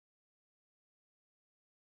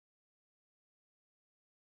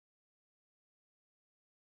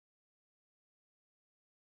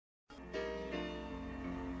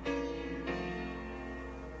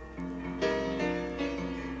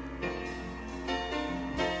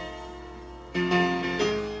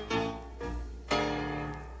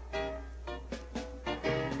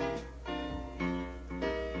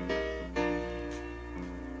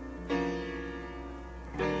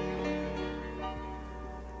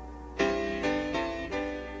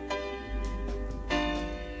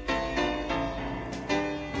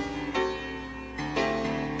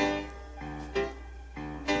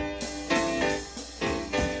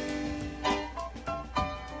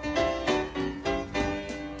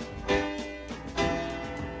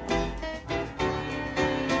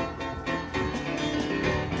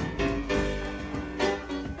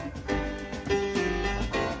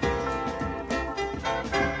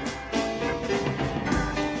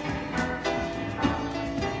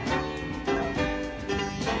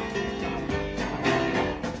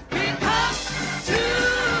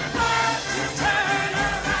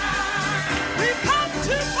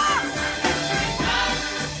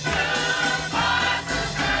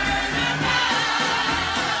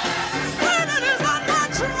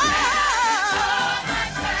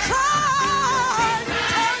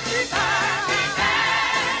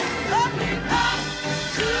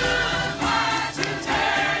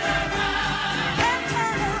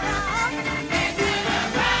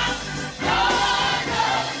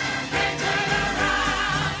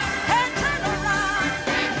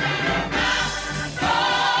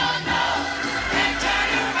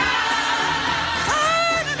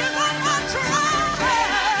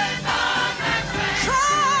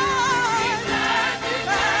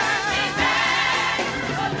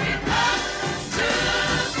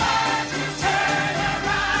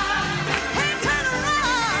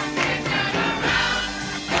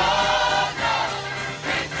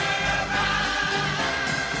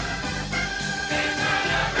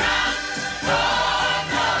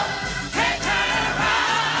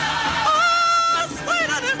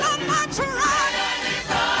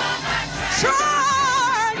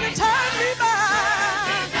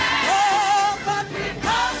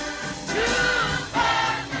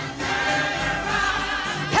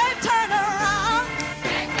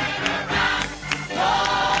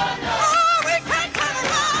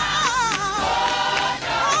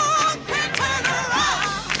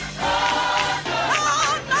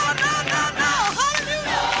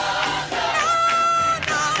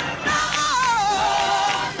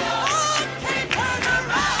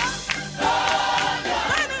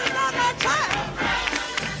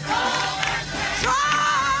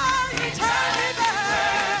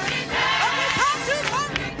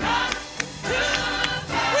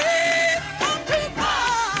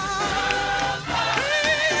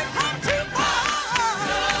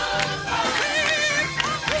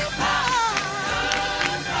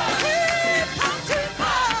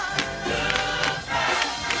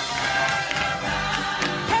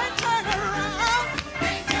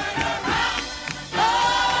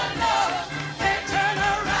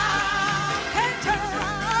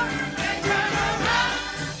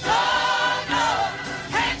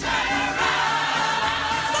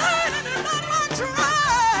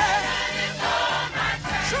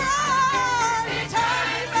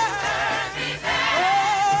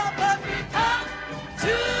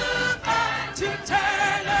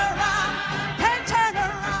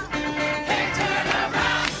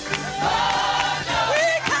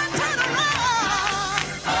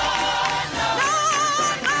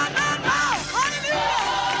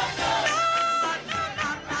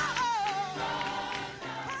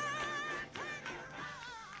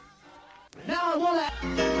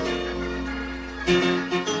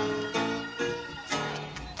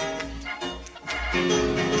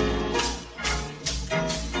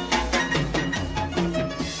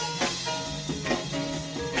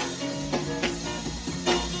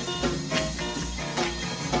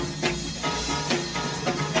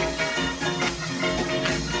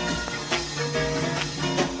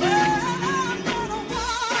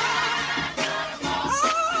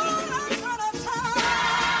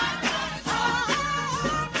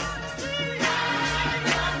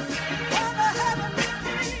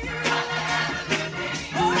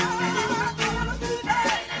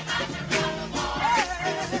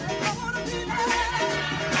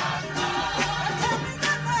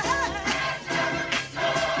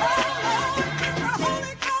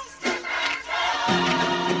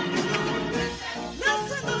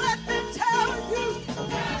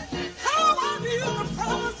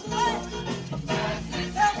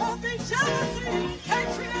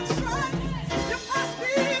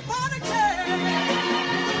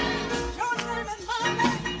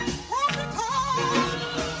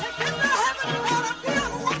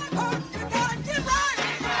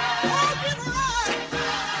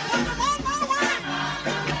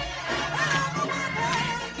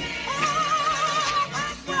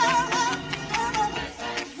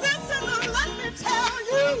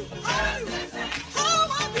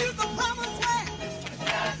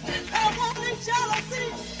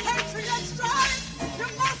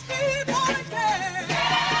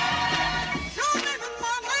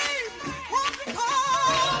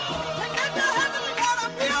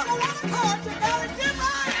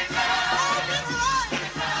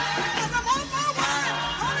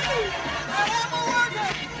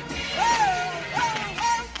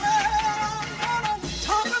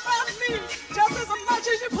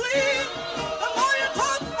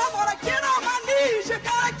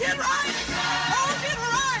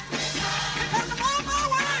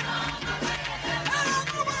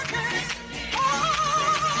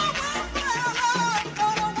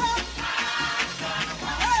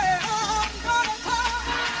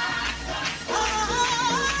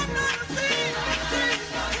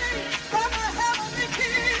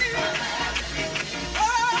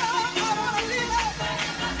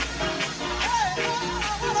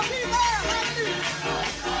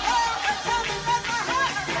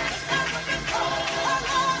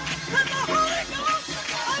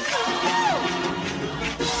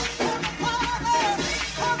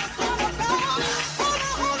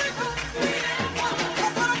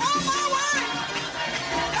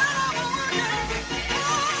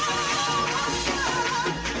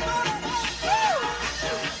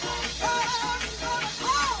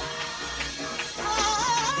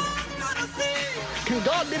Can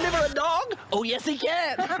God deliver a dog? Oh, yes, he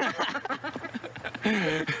can.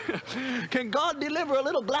 Can God deliver a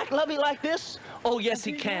little black lovey like this? Oh, yes,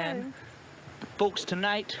 he can. But folks,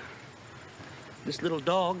 tonight, this little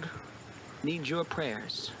dog needs your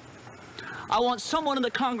prayers. I want someone in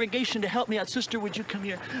the congregation to help me out. Sister, would you come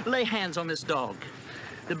here? Lay hands on this dog.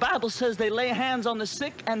 The Bible says they lay hands on the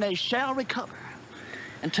sick and they shall recover.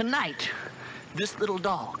 And tonight, this little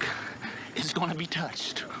dog is going to be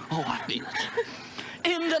touched. Oh, I feel it.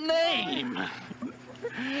 In the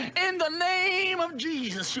name of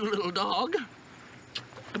Jesus, you little dog.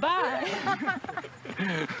 Goodbye.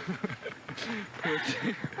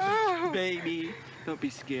 Baby, don't be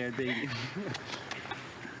scared, baby.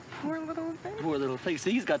 Poor little thing. Poor little thing.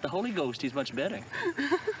 See, he's got the Holy Ghost. He's much better.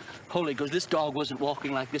 Holy Ghost. This dog wasn't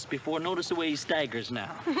walking like this before. Notice the way he staggers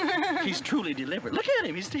now. He's truly delivered. Look at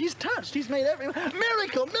him. He's touched. He's made every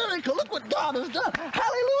miracle. Look what God has done.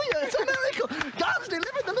 Hallelujah. It's a miracle. God's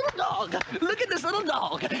delivered the little dog. Look at this little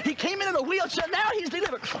dog. He came in a wheelchair. Now he's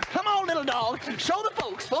delivered. Come on, little dog. Show the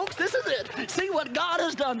folks. Folks, this is it. See what God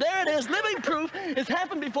has done. There it is. Living proof. It's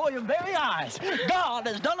happened before your very eyes. God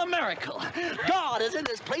has done a miracle. God is in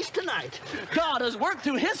this place tonight. God has worked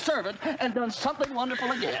through his servant and done something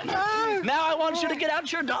wonderful again. Now I want you to get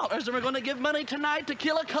out your dollars, and we're going to give money tonight to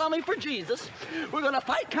kill a commie for Jesus. We're going to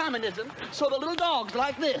fight communism so the little dogs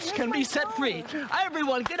like this can be set free.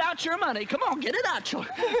 Everyone, get out your money. Come on, get it out.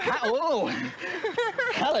 Oh,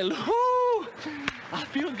 hallelujah. I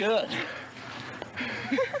feel good.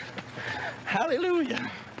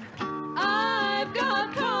 Hallelujah. I've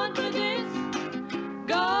got confidence.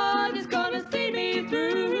 God is going to see me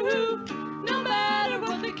through. No matter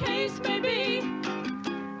what the case may be,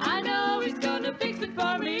 I know he's going to fix it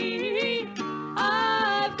for me.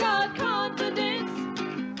 I've got confidence.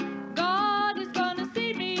 God is going to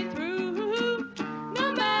see me through.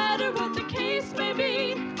 No matter what the case may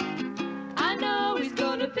be, I know he's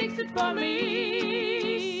going to fix it for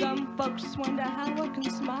me. Some folks wonder how I can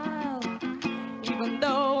smile even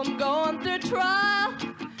though I'm going through trial.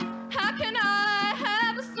 How can I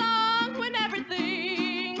have a song when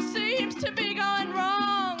everything seems to be going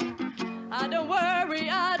wrong? I don't worry,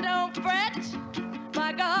 I don't fret.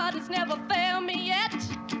 My God has never failed me yet.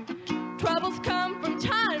 Troubles come from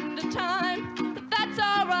time to time, but that's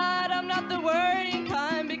alright, I'm not the worrying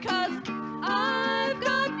kind, because I've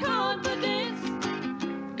got confidence.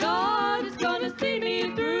 God is gonna see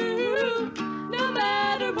me through, no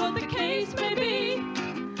matter what the case may be.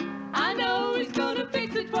 I know He's gonna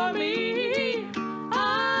fix it for me.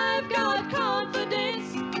 I've got confidence.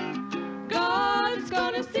 God is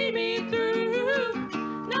gonna see me through,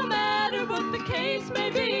 no matter what the case may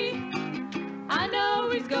be. I know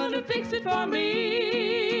He's gonna fix it for me.